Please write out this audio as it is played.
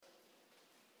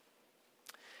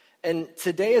And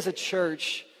today as a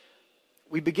church,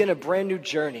 we begin a brand new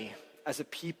journey as a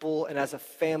people and as a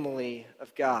family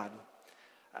of God.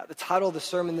 The title of the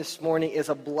sermon this morning is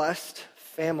A Blessed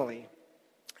Family.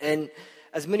 And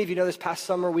as many of you know, this past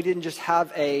summer, we didn't just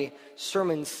have a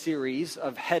sermon series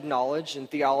of head knowledge and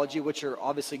theology, which are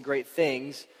obviously great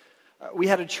things. We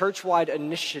had a church-wide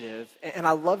initiative, and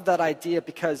I love that idea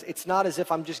because it's not as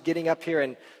if I'm just getting up here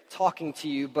and talking to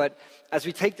you, but as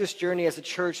we take this journey as a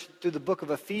church through the book of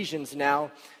Ephesians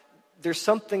now, there's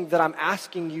something that I'm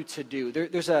asking you to do.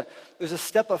 There's a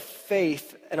step of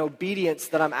faith and obedience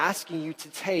that I'm asking you to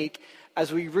take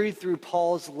as we read through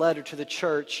Paul's letter to the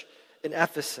church in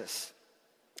Ephesus.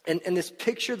 And this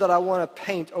picture that I want to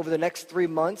paint over the next 3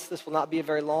 months, this will not be a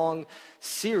very long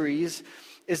series,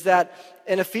 is that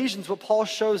in Ephesians, what Paul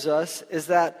shows us is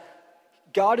that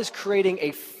God is creating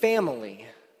a family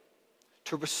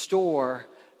to restore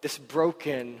this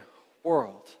broken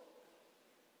world.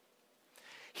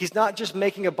 He's not just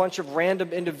making a bunch of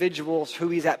random individuals who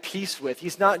he's at peace with.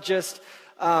 He's not just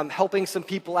helping some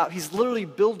people out. He's literally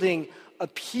building a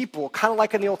people, kind of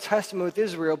like in the Old Testament with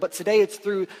Israel, but today it's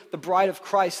through the bride of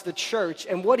Christ, the church.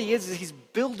 And what he is he's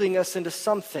building us into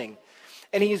something.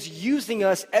 And he is using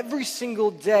us every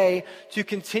single day to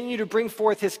continue to bring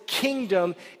forth his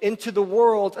kingdom into the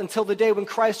world until the day when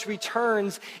Christ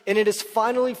returns and it is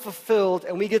finally fulfilled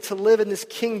and we get to live in this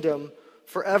kingdom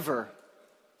forever.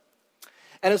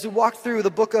 And as we walk through the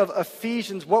book of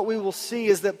Ephesians, what we will see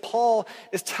is that Paul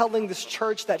is telling this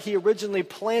church that he originally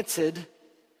planted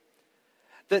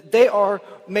that they are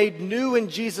made new in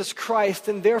Jesus Christ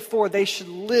and therefore they should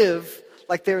live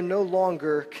like they're no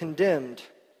longer condemned.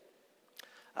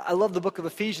 I love the book of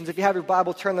Ephesians. If you have your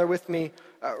Bible, turn there with me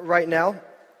right now.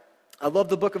 I love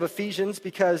the book of Ephesians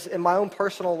because in my own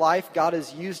personal life, God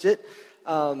has used it.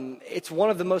 It's one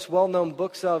of the most well-known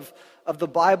books of the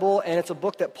Bible, and it's a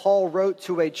book that Paul wrote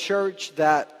to a church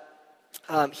that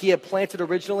he had planted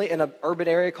originally in an urban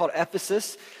area called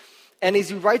Ephesus. And as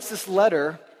he writes this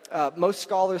letter, most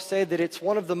scholars say that it's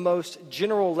one of the most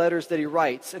general letters that he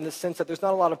writes in the sense that there's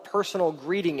not a lot of personal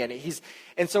greeting in it.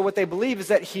 And so what they believe is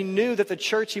that he knew that the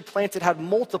church he planted had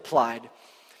multiplied.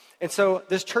 And so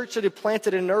this church that he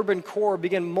planted in an urban core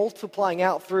began multiplying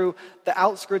out through the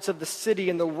outskirts of the city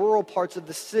and the rural parts of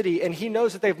the city. And he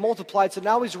knows that they've multiplied. So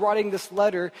now he's writing this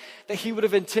letter that he would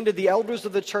have intended the elders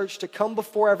of the church to come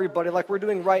before everybody like we're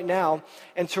doing right now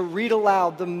and to read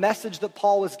aloud the message that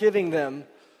Paul was giving them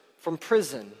from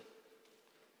prison.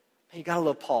 You gotta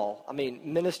love Paul. I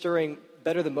mean, ministering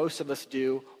better than most of us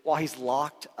do while he's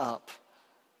locked up,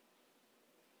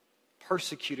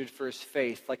 persecuted for his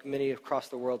faith like many across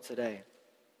the world today.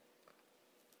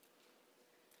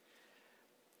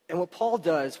 And what Paul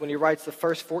does when he writes the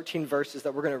first 14 verses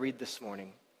that we're going to read this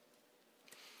morning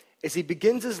is he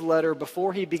begins his letter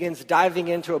before he begins diving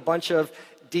into a bunch of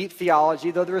deep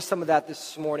theology, though there is some of that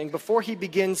this morning. Before he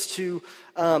begins to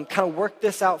kind of work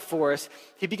this out for us,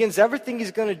 he begins everything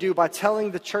he's going to do by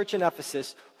telling the church in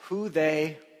Ephesus who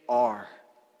they are.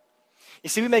 You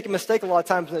see, we make a mistake a lot of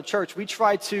times in the church. We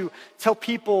try to tell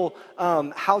people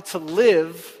how to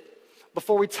live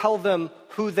before we tell them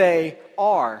who they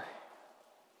are.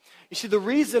 You see, the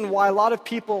reason why a lot of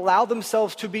people allow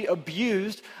themselves to be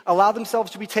abused, allow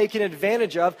themselves to be taken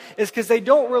advantage of, is because they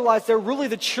don't realize they're really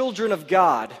the children of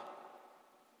God.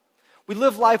 We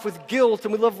live life with guilt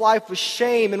and we live life with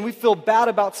shame and we feel bad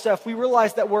about stuff. We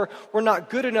realize that we're not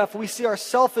good enough. We see our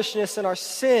selfishness and our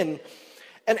sin.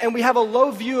 And we have a low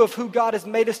view of who God has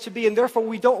made us to be, and therefore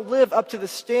we don't live up to the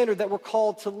standard that we're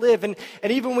called to live. And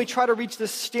even when we try to reach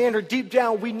this standard, deep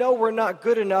down we know we're not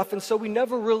good enough, and so we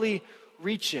never really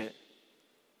reach it.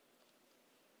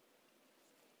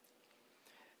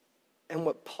 And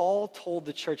what Paul told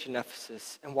the church in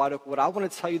Ephesus, and what I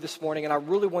want to tell you this morning, and I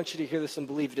really want you to hear this and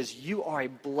believe it, is you are a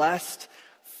blessed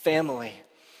family.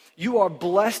 You are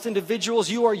blessed individuals.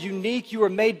 You are unique. You are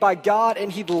made by God, and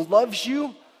he loves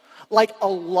you like a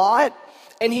lot.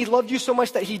 And he loved you so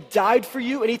much that he died for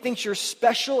you, and he thinks you're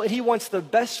special, and he wants the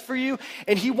best for you,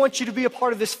 and he wants you to be a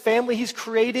part of this family he's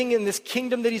creating in this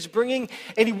kingdom that he's bringing,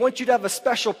 and he wants you to have a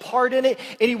special part in it,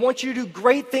 and he wants you to do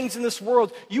great things in this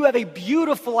world. You have a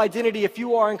beautiful identity if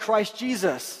you are in Christ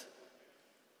Jesus.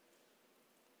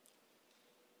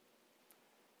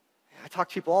 I talk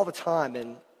to people all the time,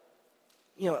 and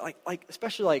like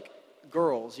especially like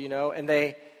girls, and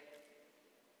the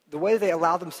way they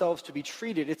allow themselves to be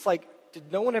treated, it's like, did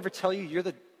no one ever tell you you're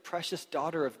the precious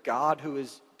daughter of God who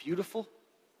is beautiful?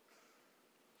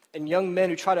 And young men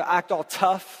who try to act all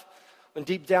tough when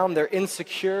deep down they're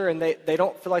insecure and they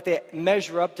don't feel like they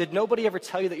measure up, did nobody ever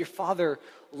tell you that your Father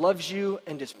loves you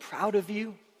and is proud of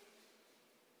you?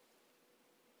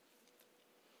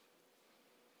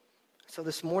 So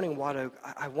this morning, White Oak,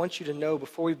 I want you to know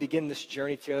before we begin this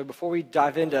journey together, before we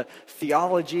dive into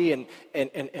theology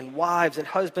and wives and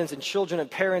husbands and children and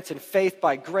parents and faith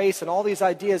by grace and all these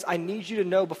ideas, I need you to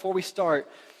know before we start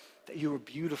that you are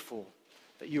beautiful,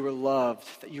 that you are loved,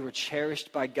 that you are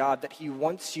cherished by God, that He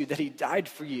wants you, that He died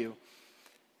for you,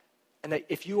 and that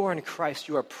if you are in Christ,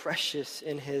 you are precious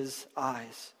in His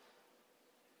eyes.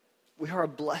 We are a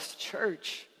blessed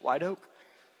church, White Oak.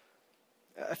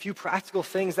 A few practical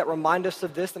things that remind us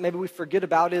of this that maybe we forget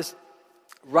about is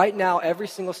right now, every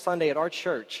single Sunday at our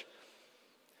church,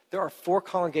 there are 4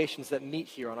 congregations that meet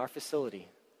here on our facility.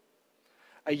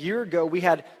 A year ago, we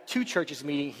had 2 churches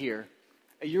meeting here.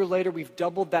 A year later, we've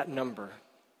doubled that number.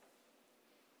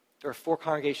 There are 4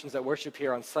 congregations that worship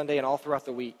here on Sunday and all throughout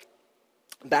the week.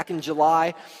 Back in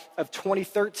July of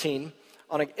 2013,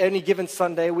 on any given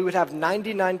Sunday, we would have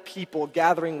 99 people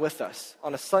gathering with us.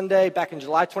 On a Sunday back in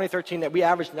July 2013, that we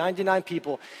averaged 99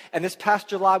 people. And this past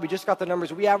July, we just got the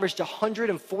numbers. We averaged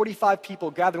 145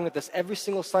 people gathering with us every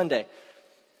single Sunday.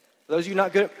 For those of you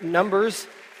not good at numbers,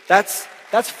 that's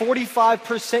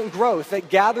 45% growth that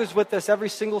gathers with us every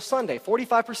single Sunday.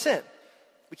 45%.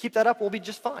 We keep that up, we'll be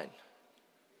just fine.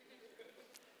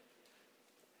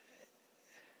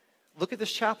 Look at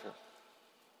this chapel.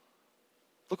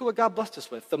 Look at what God blessed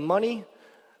us with. The money,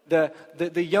 the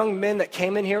young men that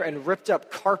came in here and ripped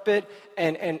up carpet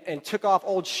and took off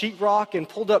old sheetrock and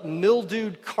pulled up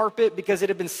mildewed carpet because it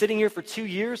had been sitting here for 2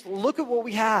 years. Look at what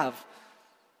we have.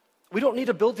 We don't need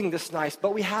a building this nice,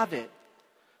 but we have it.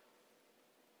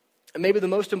 And maybe the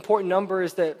most important number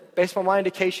is that, based on my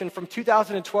indication, from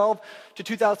 2012 to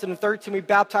 2013, we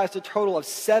baptized a total of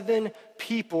 7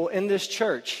 people in this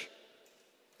church.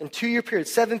 In 2-year period,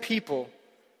 7 people.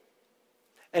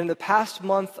 And in the past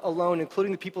month alone,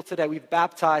 including the people today, we've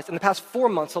baptized, in the past 4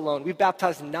 months alone, we've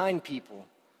baptized 9 people.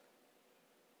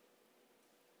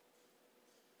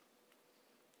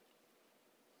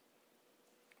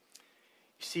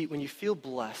 You see, when you feel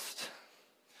blessed,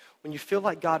 when you feel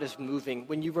like God is moving,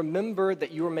 when you remember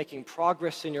that you are making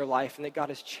progress in your life and that God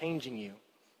is changing you,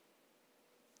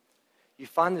 you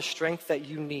find the strength that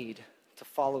you need to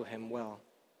follow Him well.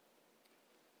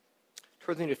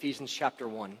 Turn to Ephesians chapter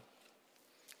 1.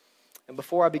 And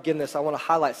before I begin this, I want to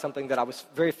highlight something that I was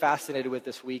very fascinated with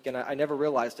this week, and I never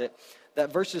realized it,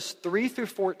 that verses 3 through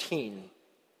 14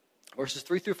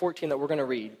 that we're going to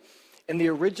read, in the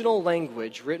original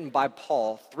language written by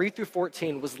Paul, 3 through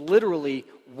 14 was literally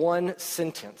one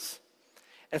sentence.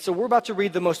 And so we're about to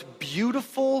read the most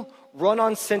beautiful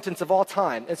run-on sentence of all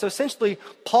time. And so essentially,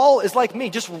 Paul is like me,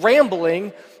 just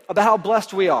rambling about how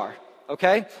blessed we are.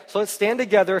 Okay? So let's stand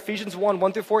together, Ephesians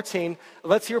 1 through 14.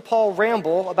 Let's hear Paul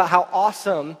ramble about how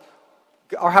awesome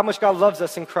or how much God loves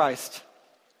us in Christ.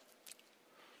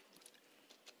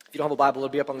 If you don't have a Bible, it'll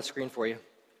be up on the screen for you.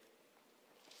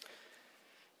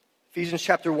 Ephesians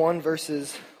chapter 1,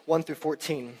 verses 1 through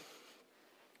 14.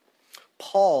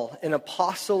 Paul, an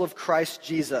apostle of Christ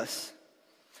Jesus,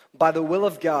 by the will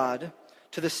of God,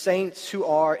 to the saints who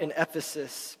are in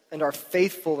Ephesus and are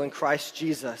faithful in Christ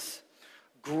Jesus.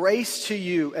 Grace to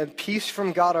you and peace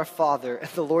from God our Father and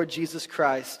the Lord Jesus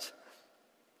Christ.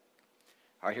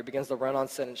 All right, here begins the run-on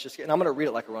sentence. And I'm going to read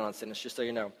it like a run-on sentence, just so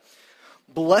you know.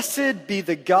 Blessed be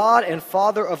the God and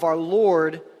Father of our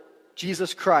Lord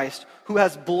Jesus Christ, who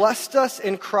has blessed us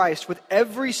in Christ with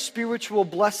every spiritual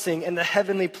blessing in the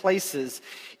heavenly places,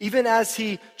 even as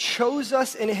He chose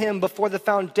us in Him before the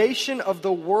foundation of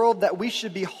the world, that we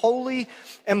should be holy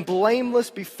and blameless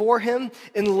before Him.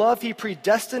 In love He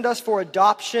predestined us for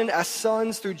adoption as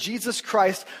sons through Jesus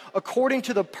Christ, according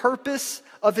to the purpose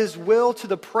of His will, to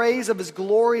the praise of His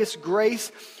glorious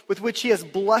grace, with which He has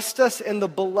blessed us in the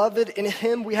Beloved. In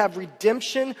Him we have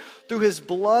redemption through His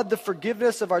blood, the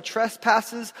forgiveness of our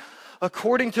trespasses,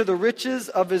 according to the riches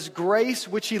of His grace,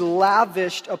 which He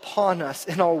lavished upon us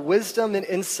in all wisdom and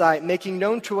insight, making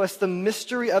known to us the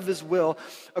mystery of His will,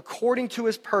 according to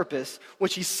His purpose,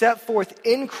 which He set forth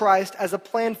in Christ as a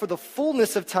plan for the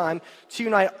fullness of time, to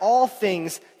unite all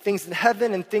things in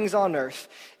heaven and things on earth.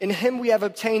 In Him we have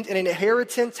obtained an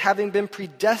inheritance, having been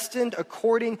predestined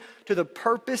according to the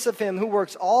purpose of Him who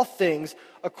works all things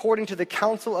according to the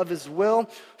counsel of His will,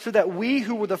 so that we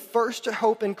who were the first to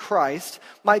hope in Christ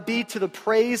might be to the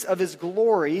praise of His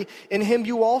glory. In Him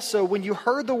you also, when you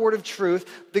heard the word of truth,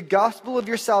 the gospel of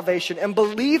your salvation, and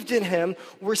believed in Him,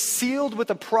 were sealed with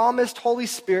the promised Holy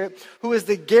Spirit, who is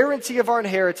the guarantee of our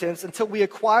inheritance until we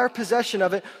acquire possession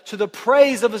of it, to the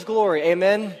praise of His glory.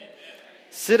 Amen? Amen.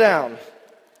 Sit down.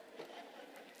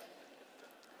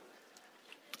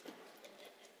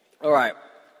 All right.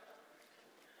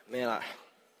 Man,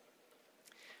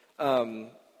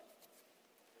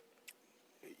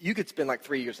 you could spend like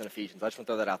 3 years in Ephesians. I just want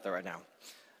to throw that out there right now.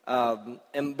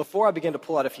 And before I begin to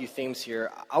pull out a few themes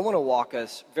here, I want to walk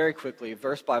us very quickly,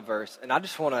 verse by verse, and I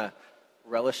just want to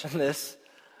relish in this.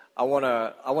 I want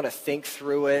to think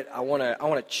through it. I want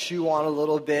to chew on a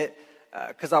little bit,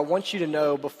 because I want you to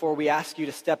know before we ask you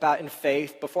to step out in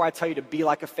faith, before I tell you to be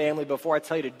like a family, before I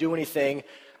tell you to do anything,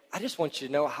 I just want you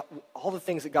to know all the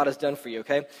things that God has done for you,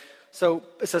 okay? So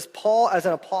it says, Paul, as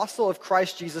an apostle of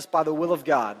Christ Jesus by the will of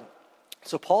God.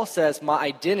 So Paul says, my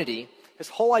identity, his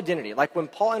whole identity, like when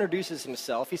Paul introduces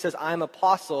himself, he says, I am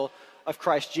apostle of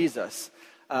Christ Jesus.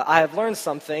 I have learned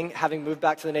something, having moved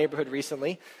back to the neighborhood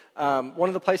recently. One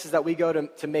of the places that we go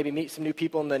to maybe meet some new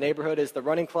people in the neighborhood is the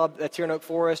running club that's here in Oak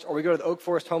Forest, or we go to the Oak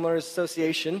Forest Homeowners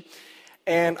Association.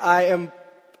 And I am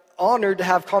honored to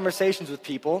have conversations with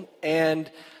people,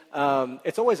 and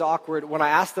it's always awkward when I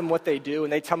ask them what they do,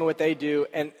 and they tell me what they do,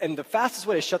 and the fastest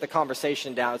way to shut the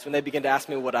conversation down is when they begin to ask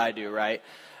me what I do, right?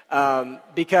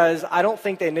 Because I don't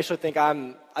think they initially think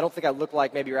I don't think I look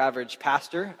like maybe your average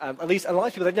pastor. At least a lot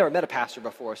of people, they've never met a pastor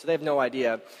before, so they have no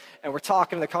idea. And we're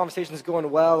talking, and the conversation's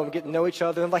going well, and we're getting to know each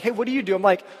other. And I'm like, hey, what do you do? I'm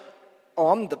like, oh,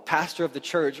 I'm the pastor of the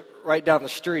church right down the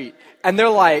street. And they're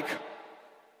like,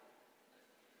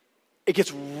 it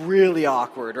gets really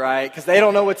awkward, right? Because they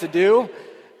don't know what to do.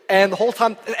 And the whole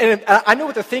time, and I know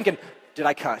what they're thinking. Did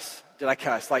I cuss? Did I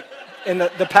cuss? Like, in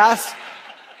the past...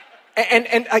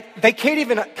 And they can't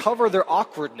even cover their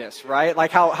awkwardness, right?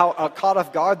 Like how caught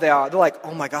off guard they are. They're like,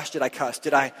 oh my gosh, did I cuss?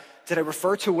 Did I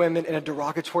refer to women in a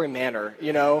derogatory manner,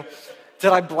 you know?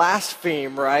 Did I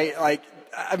blaspheme, right? Like,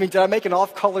 I mean, did I make an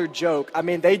off-color joke? I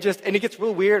mean, and it gets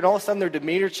real weird, and all of a sudden their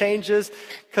demeanor changes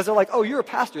because they're like, oh, you're a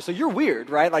pastor, so you're weird,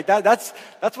 right? Like that's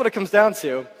what it comes down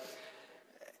to.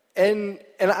 And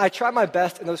I try my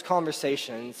best in those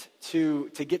conversations to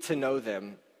get to know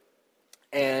them.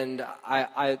 And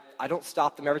I don't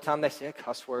stop them every time they say a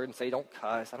cuss word and say, don't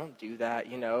cuss. I don't do that,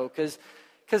 you know,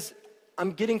 because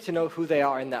I'm getting to know who they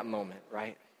are in that moment,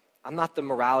 right? I'm not the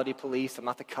morality police. I'm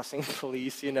not the cussing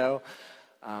police, you know.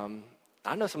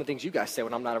 I know some of the things you guys say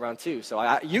when I'm not around, too.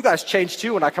 So you guys change,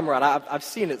 too, when I come around. I've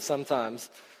seen it sometimes.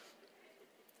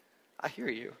 I hear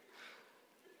you.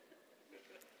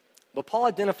 But Paul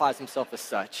identifies himself as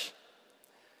such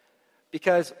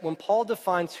because when Paul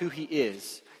defines who he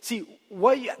is, see,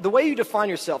 the way you define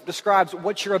yourself describes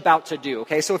what you're about to do,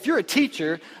 okay? So if you're a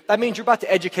teacher, that means you're about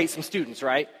to educate some students,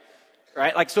 right?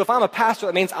 Right? Like, so if I'm a pastor,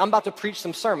 that means I'm about to preach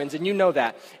some sermons, and you know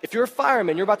that. If you're a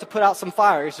fireman, you're about to put out some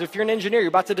fires. If you're an engineer, you're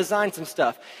about to design some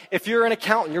stuff. If you're an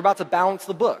accountant, you're about to balance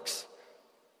the books.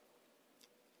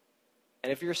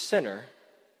 And if you're a sinner,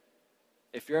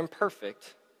 if you're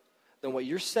imperfect, then what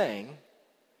you're saying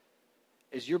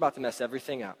is you're about to mess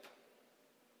everything up.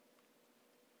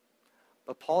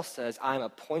 But Paul says, I'm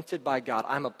appointed by God.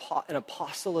 I'm an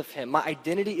apostle of him. My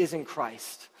identity is in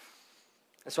Christ.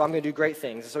 And so I'm going to do great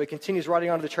things. And so he continues writing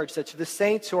on to the church, that to the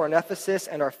saints who are in Ephesus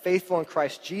and are faithful in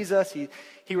Christ Jesus,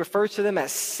 he refers to them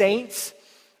as saints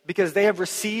because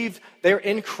they're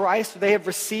in Christ, they have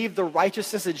received the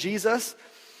righteousness of Jesus.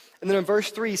 And then in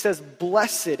verse 3, he says,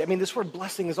 blessed. I mean, this word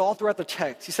blessing is all throughout the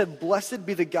text. He said, blessed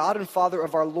be the God and Father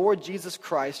of our Lord Jesus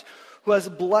Christ, who has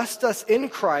blessed us in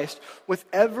Christ with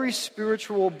every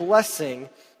spiritual blessing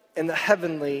in the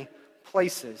heavenly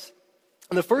places.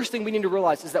 And the first thing we need to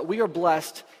realize is that we are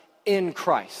blessed in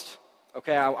Christ.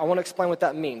 Okay, I want to explain what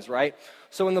that means, right?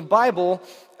 So in the Bible,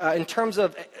 in terms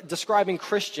of describing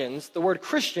Christians, the word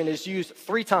Christian is used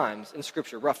 3 times in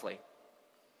Scripture, roughly.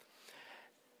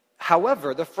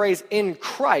 However, the phrase in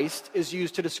Christ is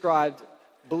used to describe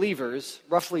believers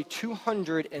roughly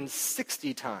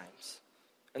 260 times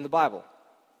in the Bible.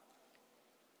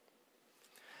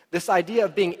 This idea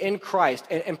of being in Christ,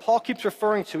 and Paul keeps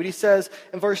referring to it. He says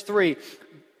in verse 3,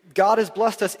 God has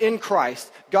blessed us in Christ.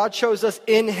 God chose us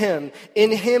in him.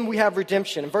 In him we have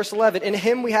redemption. In verse 11, in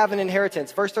him we have an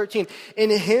inheritance. Verse 13,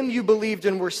 in him you believed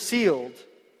and were sealed.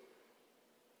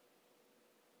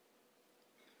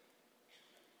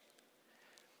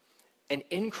 And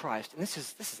in Christ, and this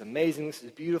is amazing, this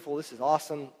is beautiful, this is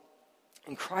awesome.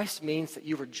 And Christ means that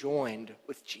you were joined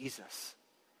with Jesus.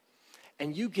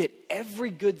 And you get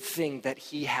every good thing that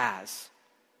he has.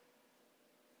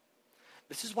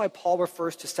 This is why Paul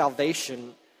refers to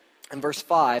salvation in verse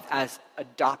 5 as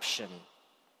adoption.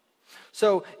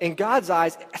 So in God's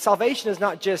eyes, salvation is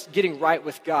not just getting right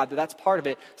with God, but that's part of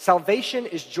it. Salvation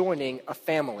is joining a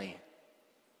family.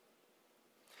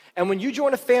 And when you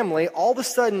join a family, all of a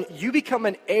sudden you become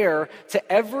an heir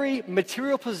to every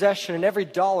material possession and every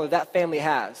dollar that family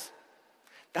has.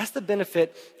 That's the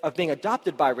benefit of being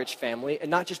adopted by a rich family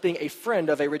and not just being a friend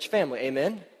of a rich family.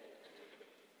 Amen?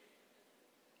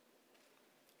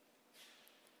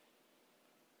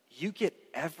 you get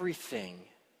everything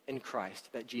in Christ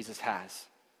that Jesus has.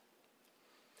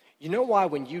 You know why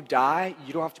when you die,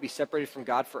 you don't have to be separated from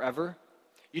God forever?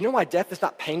 You know why death is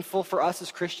not painful for us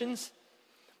as Christians?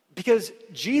 Because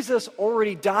Jesus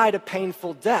already died a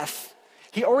painful death.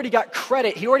 He already got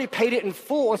credit. He already paid it in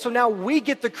full. And so now we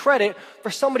get the credit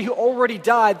for somebody who already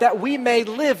died that we may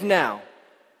live now.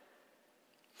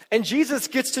 And Jesus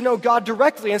gets to know God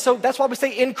directly. And so that's why we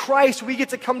say in Christ we get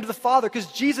to come to the Father, because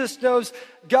Jesus knows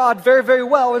God very, very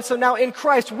well. And so now in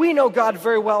Christ we know God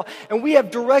very well, and we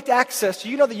have direct access. So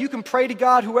you know that you can pray to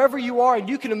God whoever you are, and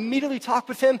you can immediately talk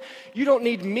with him. You don't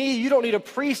need me. You don't need a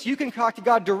priest. You can talk to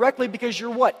God directly because you're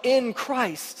what? In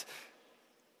Christ.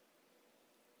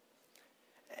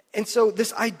 And so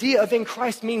this idea of in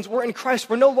Christ means we're in Christ.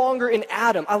 We're no longer in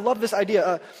Adam. I love this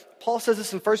idea. Paul says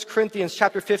this in 1 Corinthians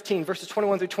chapter 15, verses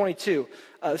 21 through 22.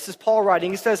 This is Paul writing.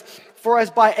 He says, "For as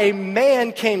by a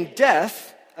man came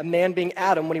death," a man being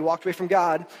Adam when he walked away from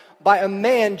God, "by a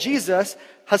man, Jesus,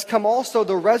 has come also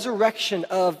the resurrection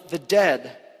of the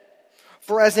dead.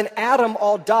 For as in Adam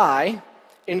all die,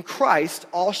 in Christ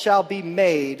all shall be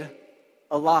made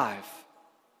alive."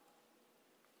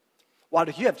 Wow,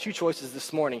 you have two choices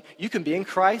this morning. You can be in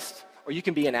Christ or you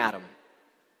can be in Adam.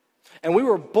 And we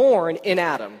were born in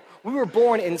Adam. We were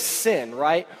born in sin,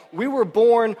 right? We were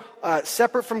born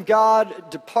separate from God,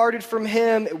 departed from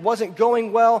him. It wasn't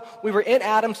going well. We were in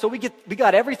Adam, so we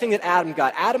got everything that Adam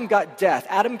got. Adam got death.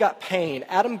 Adam got pain.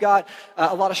 Adam got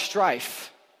a lot of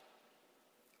strife.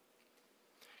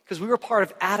 Because we were part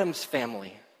of Adam's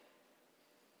family.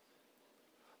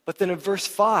 But then in verse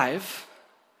 5,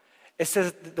 it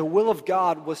says that the will of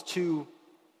God was to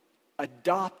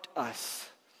adopt us,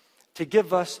 to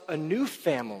give us a new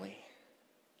family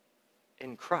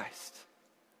in Christ.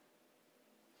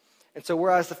 And so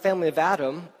whereas the family of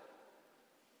Adam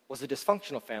was a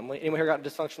dysfunctional family, anyone here got a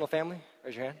dysfunctional family?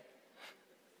 Raise your hand.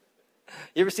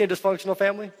 You ever seen a dysfunctional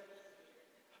family?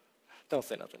 Don't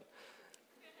say nothing.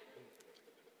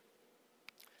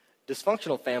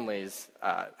 Dysfunctional families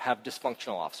have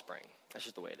dysfunctional offspring. That's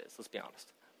just the way it is, let's be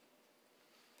honest.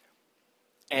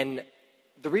 And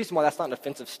the reason why that's not an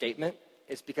offensive statement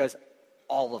is because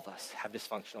all of us have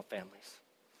dysfunctional families.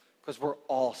 Because we're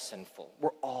all sinful,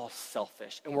 we're all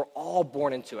selfish, and we're all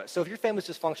born into it. So if your family's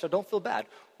dysfunctional, don't feel bad.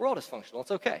 We're all dysfunctional,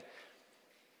 it's okay.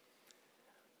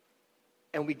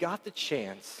 And we got the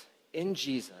chance in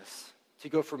Jesus to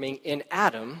go from being in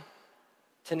Adam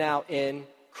to now in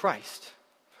Christ.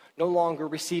 No longer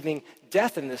receiving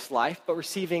death in this life, but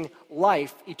receiving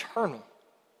life eternal.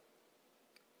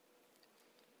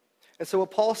 And so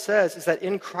what Paul says is that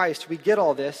in Christ we get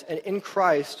all this, and in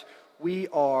Christ we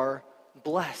are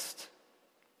blessed.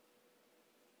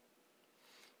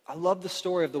 I love the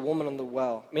story of the woman on the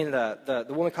well. The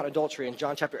woman caught in adultery in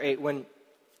John chapter 8, when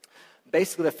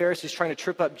basically the Pharisees trying to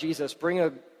trip up Jesus, bring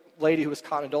a lady who was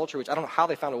caught in adultery, which I don't know how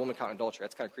they found a woman caught in adultery.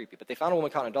 That's kind of creepy. But they found a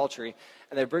woman caught in adultery,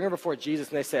 and they bring her before Jesus,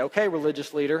 and they say, "Okay,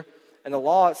 religious leader, in the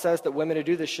law it says that women who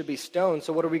do this should be stoned,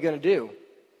 so what are we going to do?"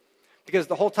 Because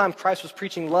the whole time Christ was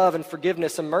preaching love and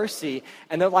forgiveness and mercy,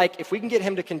 and they're like, if we can get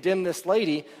him to condemn this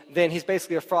lady, then he's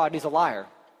basically a fraud and he's a liar.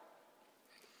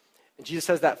 And Jesus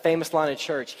says that famous line in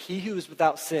church, "He who is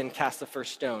without sin casts the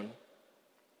first stone."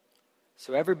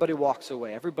 So everybody walks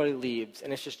away, everybody leaves,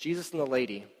 and it's just Jesus and the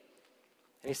lady.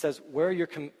 And he says, where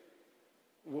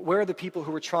are the people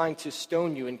who were trying to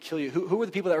stone you and kill you? Who are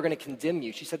the people that are going to condemn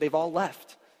you? She said, they've all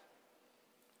left.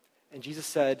 And Jesus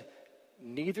said,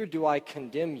 "Neither do I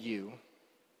condemn you.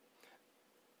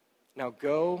 Now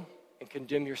go and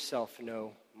condemn yourself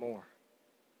no more."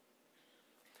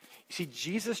 You see,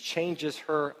 Jesus changes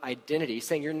her identity,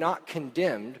 saying you're not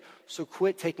condemned, so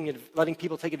quit letting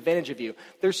people take advantage of you.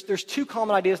 There's two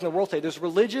common ideas in the world today. There's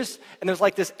religious, and there's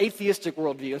like this atheistic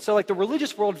worldview. And so like the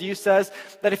religious worldview says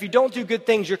that if you don't do good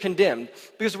things, you're condemned,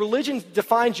 because religion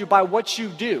defines you by what you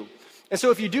do. And so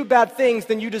if you do bad things,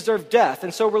 then you deserve death.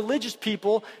 And so religious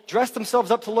people dress themselves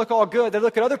up to look all good. They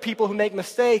look at other people who make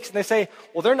mistakes, and they say,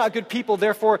 well, they're not good people,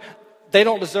 therefore they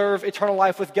don't deserve eternal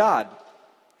life with God.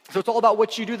 So it's all about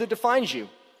what you do that defines you.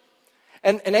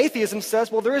 And atheism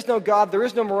says, well, there is no God, there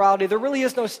is no morality, there really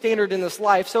is no standard in this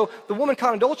life. So the woman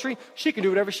caught in adultery, she can do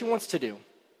whatever she wants to do.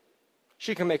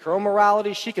 She can make her own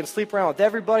morality, she can sleep around with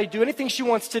everybody, do anything she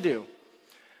wants to do.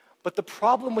 But the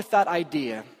problem with that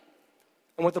idea,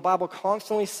 and what the Bible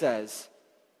constantly says,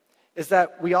 is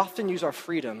that we often use our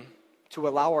freedom to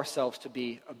allow ourselves to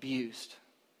be abused.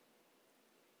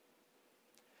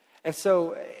 And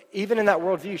so, even in that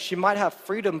worldview, she might have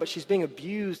freedom, but she's being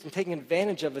abused and taken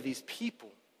advantage of these people.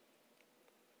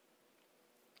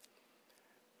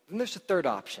 Then there's the third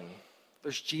option.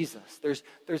 There's Jesus.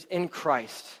 There's in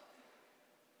Christ.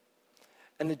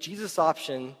 And the Jesus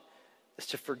option is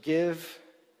to forgive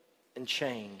and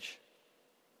change.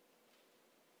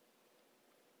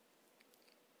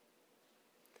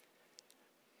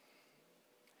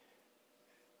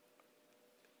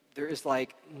 There is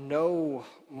like no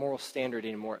moral standard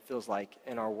anymore, it feels like,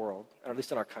 in our world, or at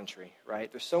least in our country,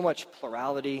 right? There's so much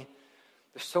plurality.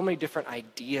 There's so many different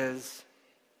ideas.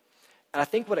 And I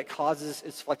think what it causes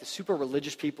is for like the super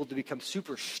religious people to become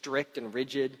super strict and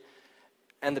rigid.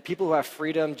 And the people who have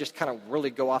freedom just kind of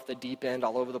really go off the deep end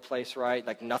all over the place, right?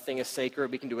 Like nothing is sacred.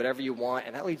 We can do whatever you want.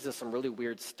 And that leads to some really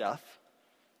weird stuff,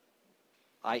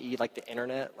 i.e. like the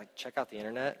internet. Like check out the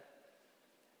internet.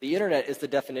 The internet is the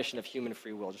definition of human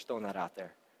free will. Just throwing that out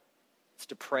there. It's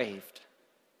depraved.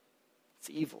 It's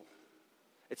evil.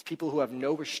 It's people who have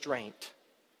no restraint.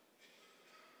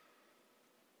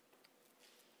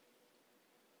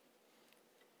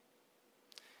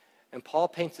 And Paul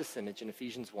paints this image in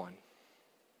Ephesians 1.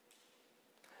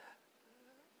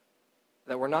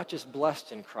 That we're not just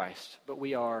blessed in Christ, but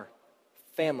we are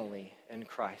family in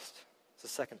Christ. It's the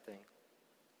second thing.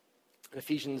 In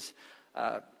Ephesians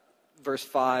verse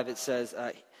 5, it says,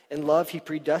 in love he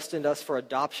predestined us for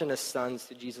adoption as sons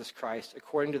through Jesus Christ,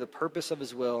 according to the purpose of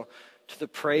his will, to the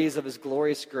praise of his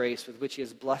glorious grace with which he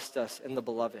has blessed us in the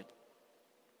beloved.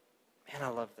 Man, I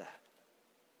love that.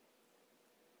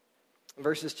 In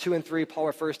verses 2 and 3, Paul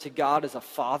refers to God as a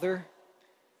father.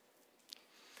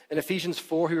 In Ephesians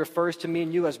 4, he refers to me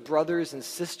and you as brothers and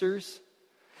sisters.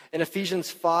 In Ephesians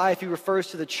 5, he refers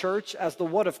to the church as the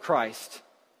what of Christ?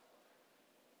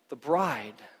 The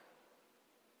bride.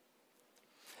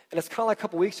 And it's kind of like a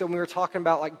couple weeks ago when we were talking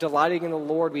about like delighting in the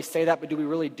Lord. We say that, but do we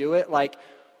really do it? Like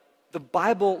the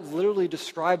Bible literally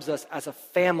describes us as a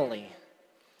family.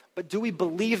 But do we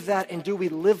believe that and do we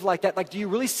live like that? Like, do you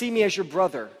really see me as your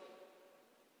brother?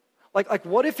 Like,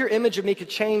 what if your image of me could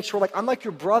change to where, like, I'm like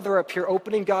your brother up here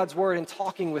opening God's word and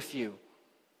talking with you?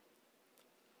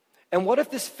 And what if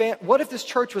this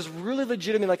church was really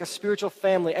legitimately like a spiritual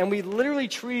family and we literally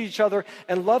treated each other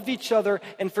and loved each other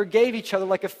and forgave each other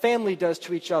like a family does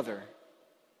to each other?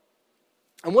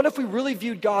 And what if we really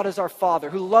viewed God as our father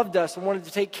who loved us and wanted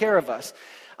to take care of us?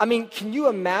 I mean, can you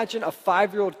imagine a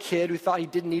 5-year-old kid who thought he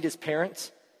didn't need his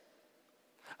parents?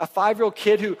 A 5-year-old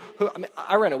kid who I mean,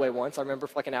 I ran away once, I remember,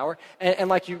 for like an hour. And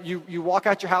like you walk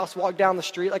out your house, walk down the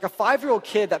street. Like a 5-year-old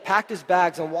kid that packed his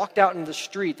bags and walked out into the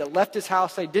street, that left his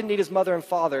house, that he didn't need his mother and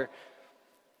father.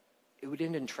 It would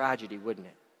end in tragedy, wouldn't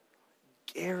it?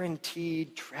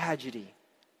 Guaranteed tragedy.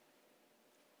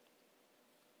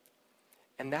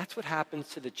 And that's what happens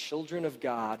to the children of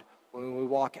God when we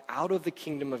walk out of the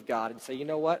kingdom of God and say, you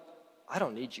know what? I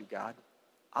don't need you, God.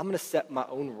 I'm going to set my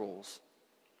own rules.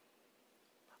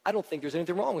 I don't think there's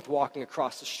anything wrong with walking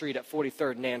across the street at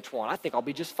 43rd and Antoine. I think I'll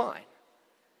be just fine.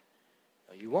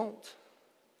 No, you won't.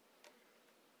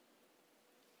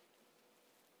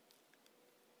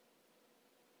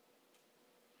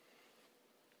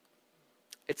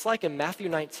 It's like in Matthew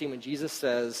 19 when Jesus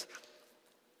says,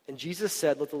 and Jesus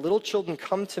said, let the little children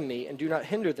come to me and do not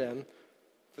hinder them,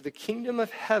 for the kingdom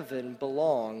of heaven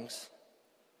belongs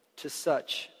to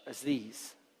such as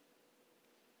these.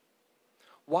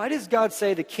 Why does God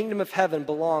say the kingdom of heaven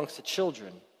belongs to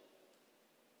children?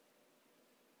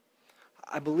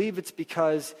 I believe it's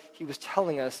because he was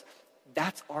telling us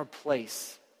that's our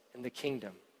place in the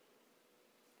kingdom.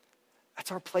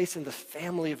 That's our place in the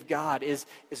family of God, is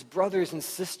brothers and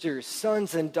sisters,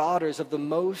 sons and daughters of the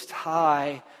Most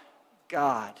High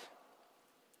God.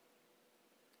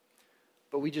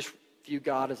 But we just view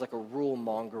God as like a rule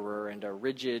mongerer and a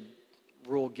rigid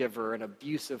rule giver, an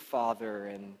abusive father,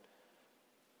 and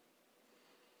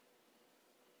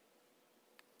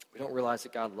we don't realize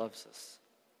that God loves us.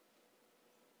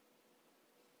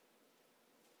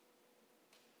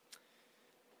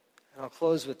 And I'll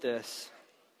close with this.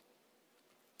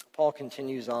 Paul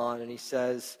continues on and he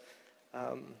says,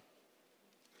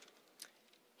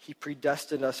 he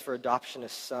predestined us for adoption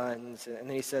as sons. And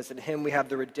then he says, in him we have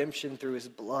the redemption through his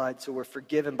blood. So we're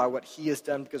forgiven by what he has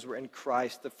done because we're in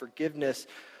Christ. The forgiveness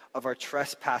of our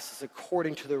trespasses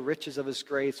according to the riches of his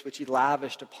grace, which he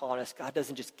lavished upon us. God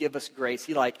doesn't just give us grace.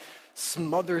 He like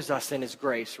smothers us in his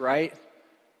grace, right?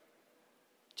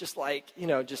 Just like,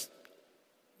 just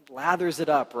lathers it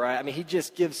up, right? I mean, he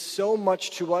just gives so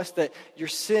much to us that your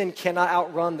sin cannot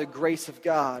outrun the grace of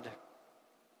God.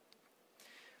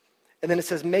 And then it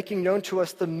says, making known to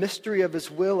us the mystery of his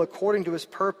will according to his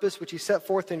purpose, which he set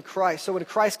forth in Christ. So when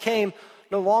Christ came,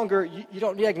 no longer, you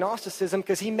don't need agnosticism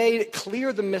because he made it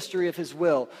clear the mystery of his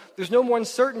will. There's no more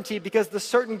uncertainty because the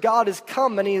certain God has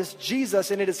come and he is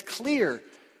Jesus and it is clear.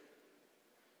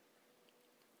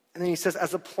 And then he says,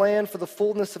 as a plan for the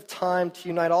fullness of time to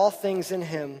unite all things in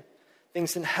him,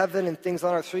 things in heaven and things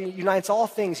on earth. So he unites all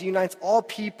things, he unites all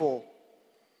people.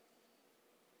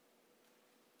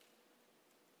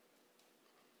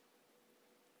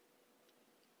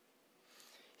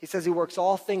 He says he works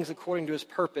all things according to his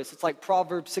purpose. It's like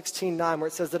Proverbs 16:9, where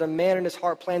it says that a man in his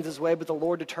heart plans his way, but the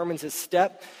Lord determines his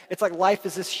step. It's like life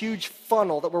is this huge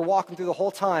funnel that we're walking through the whole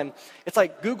time. It's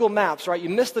like Google Maps, right? You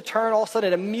miss the turn, all of a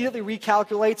sudden it immediately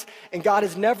recalculates, and God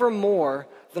is never more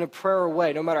than a prayer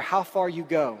away, no matter how far you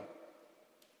go.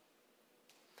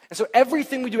 And so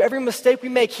everything we do, every mistake we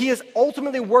make, he is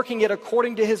ultimately working it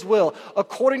according to his will,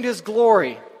 according to his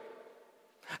glory.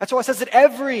 That's why it says that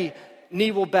every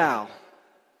knee will bow.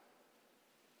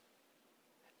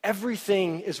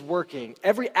 Everything is working.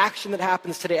 Every action that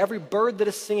happens today, every bird that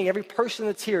is singing, every person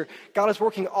that's here, God is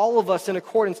working all of us in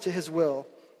accordance to his will.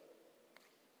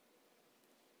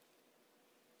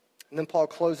 And then Paul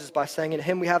closes by saying, in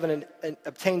him we have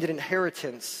obtained an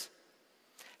inheritance,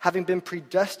 having been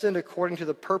predestined according to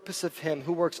the purpose of him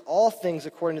who works all things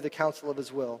according to the counsel of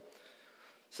his will,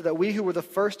 so that we who were the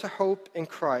first to hope in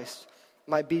Christ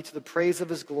might be to the praise of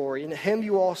his glory. In him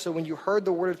you also, when you heard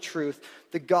the word of truth,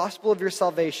 the gospel of your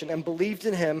salvation, and believed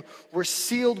in him, were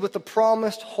sealed with the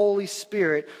promised Holy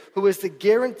Spirit, who is the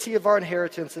guarantee of our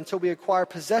inheritance until we acquire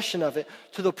possession of it,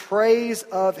 to the praise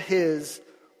of his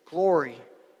glory.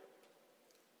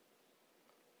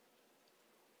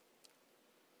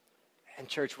 And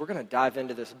church, we're going to dive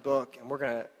into this book, and we're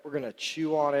going to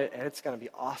chew on it, and it's going to be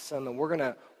awesome, and we're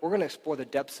going to explore the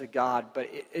depths of God. But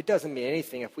it doesn't mean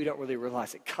anything if we don't really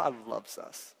realize that God loves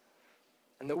us,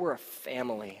 and that we're a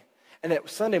family, and that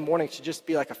Sunday morning should just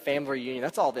be like a family reunion.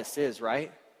 That's all this is,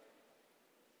 right?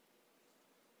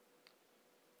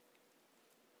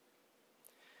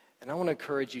 And I want to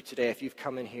encourage you today, if you've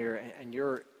come in here and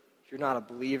you're not a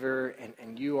believer,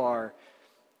 and you are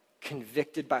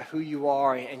convicted by who you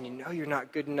are, and you know you're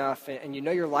not good enough, and you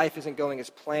know your life isn't going as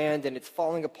planned, and it's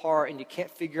falling apart, and you can't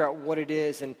figure out what it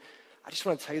is. And I just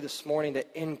want to tell you this morning that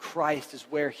in Christ is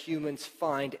where humans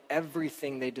find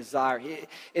everything they desire.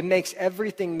 It makes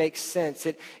everything make sense.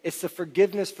 It's the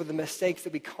forgiveness for the mistakes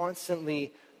that we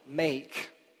constantly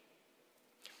make.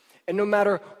 And no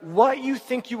matter what you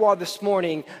think you are this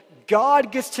morning,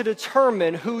 God gets to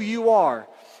determine who you are.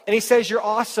 And he says you're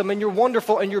awesome and you're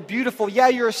wonderful and you're beautiful. Yeah,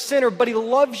 you're a sinner, but he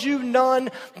loves you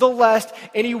nonetheless.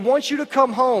 And he wants you to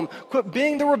come home. Quit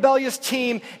being the rebellious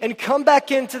team and come back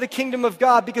into the kingdom of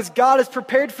God, because God has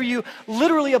prepared for you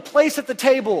literally a place at the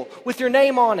table with your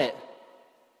name on it.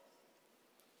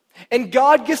 And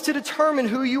God gets to determine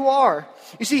who you are.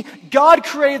 You see, God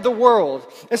created the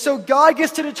world. And so God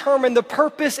gets to determine the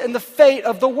purpose and the fate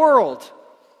of the world.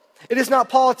 It is not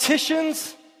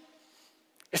politicians.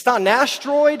 It's not an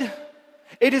asteroid.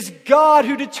 It is God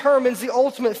who determines the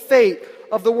ultimate fate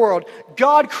of the world.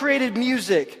 God created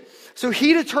music, so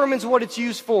he determines what it's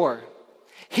used for.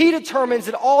 He determines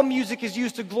that all music is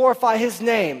used to glorify his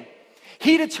name.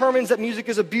 He determines that music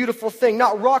is a beautiful thing.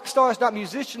 Not rock stars, not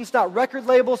musicians, not record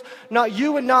labels, not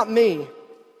you and not me.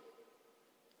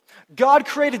 God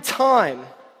created time,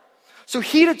 so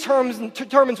he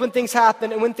determines when things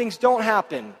happen and when things don't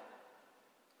happen.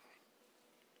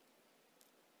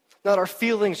 Not our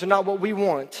feelings are not what we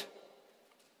want.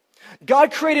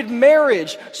 God created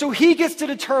marriage, so he gets to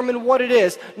determine what it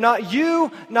is. Not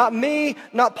you, not me,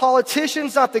 not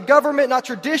politicians, not the government, not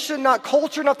tradition, not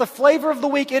culture, not the flavor of the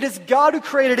week. It is God who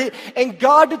created it, and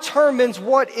God determines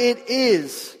what it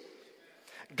is.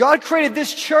 God created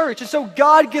this church, and so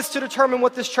God gets to determine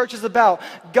what this church is about.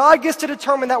 God gets to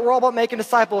determine that we're all about making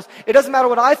disciples. It doesn't matter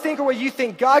what I think or what you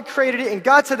think. God created it, and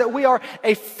God said that we are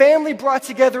a family brought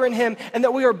together in him, and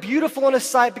that we are beautiful in his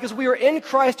sight because we are in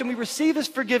Christ and we receive his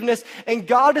forgiveness, and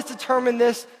God has determined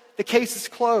this. The case is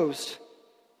closed.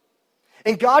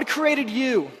 And God created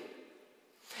you.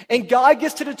 And God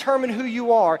gets to determine who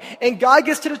you are. And God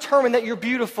gets to determine that you're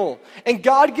beautiful. And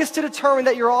God gets to determine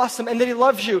that you're awesome and that he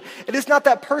loves you. It is not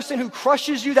that person who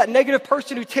crushes you, that negative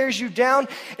person who tears you down.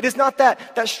 It is not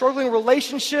that struggling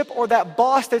relationship or that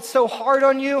boss that's so hard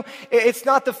on you. It's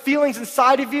not the feelings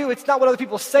inside of you. It's not what other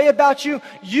people say about you.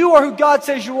 You are who God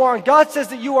says you are. And God says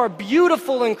that you are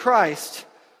beautiful in Christ.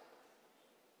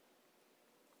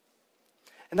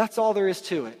 And that's all there is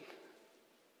to it.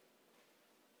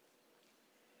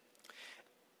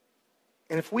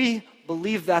 And if we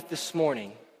believe that this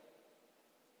morning,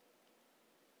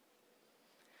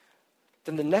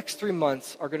 then the next 3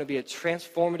 months are going to be a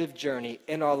transformative journey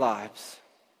in our lives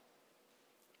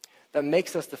that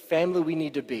makes us the family we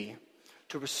need to be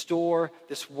to restore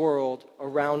this world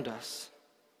around us.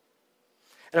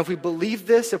 And if we believe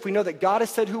this, if we know that God has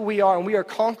said who we are and we are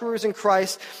conquerors in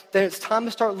Christ, then it's time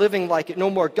to start living like it. No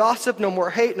more gossip, no more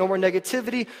hate, no more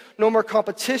negativity, no more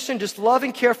competition, just love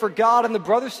and care for God and the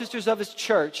brothers and sisters of his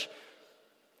church.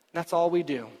 And that's all we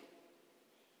do.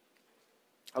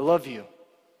 I love you,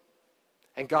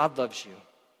 and God loves you.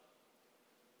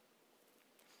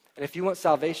 And if you want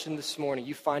salvation this morning,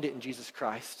 you find it in Jesus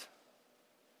Christ.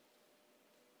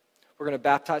 We're going to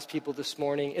baptize people this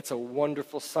morning. It's a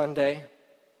wonderful Sunday.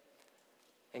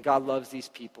 And God loves these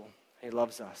people. He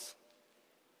loves us.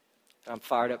 And I'm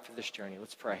fired up for this journey.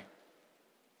 Let's pray.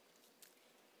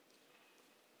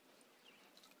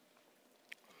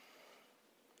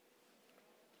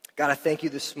 God, I thank you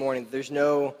this morning. There's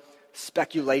no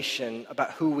speculation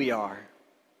about who we are.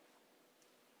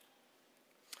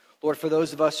 Lord, for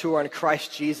those of us who are in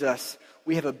Christ Jesus,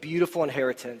 we have a beautiful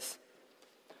inheritance.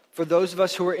 For those of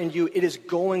us who are in you, it is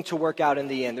going to work out in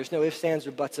the end. There's no ifs, ands,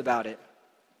 or buts about it.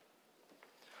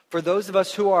 For those of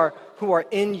us who are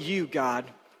in you, God,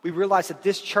 we realize that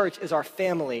this church is our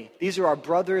family. These are our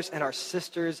brothers and our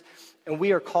sisters, and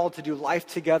we are called to do life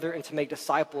together and to make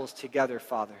disciples together,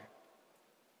 Father.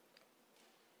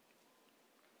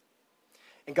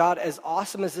 And God, as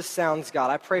awesome as this sounds,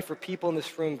 God, I pray for people in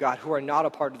this room, God, who are not a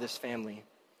part of this family.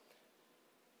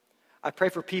 I pray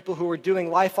for people who are doing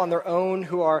life on their own,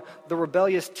 who are the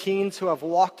rebellious teens who have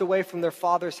walked away from their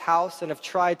father's house and have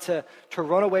tried to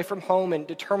run away from home and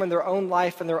determine their own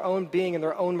life and their own being and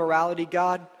their own morality,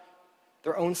 God,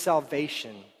 their own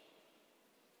salvation.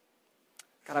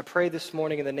 God, I pray this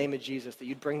morning in the name of Jesus that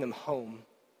you'd bring them home.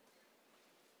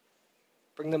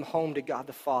 Bring them home to God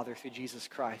the Father through Jesus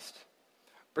Christ.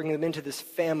 Bring them into this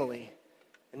family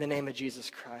in the name of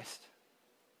Jesus Christ.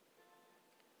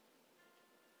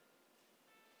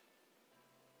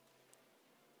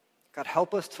 God,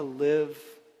 help us to live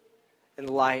in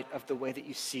light of the way that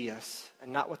you see us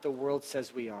and not what the world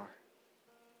says we are.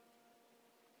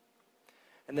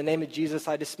 In the name of Jesus,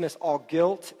 I dismiss all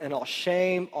guilt and all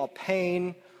shame, all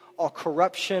pain, all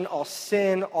corruption, all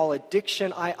sin, all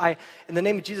addiction. In the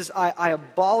name of Jesus, I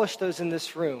abolish those in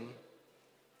this room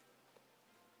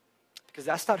because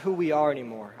that's not who we are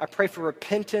anymore. I pray for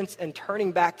repentance and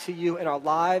turning back to you in our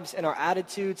lives and our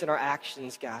attitudes and our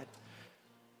actions, God.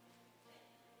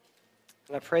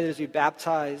 And I pray that as we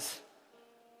baptize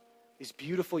these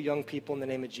beautiful young people in the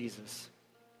name of Jesus,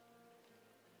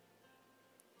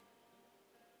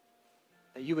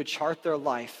 that you would chart their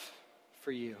life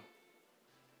for you.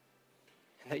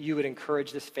 And that you would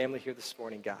encourage this family here this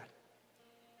morning, God.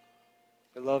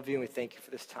 We love you and we thank you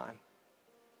for this time.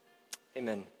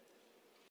 Amen.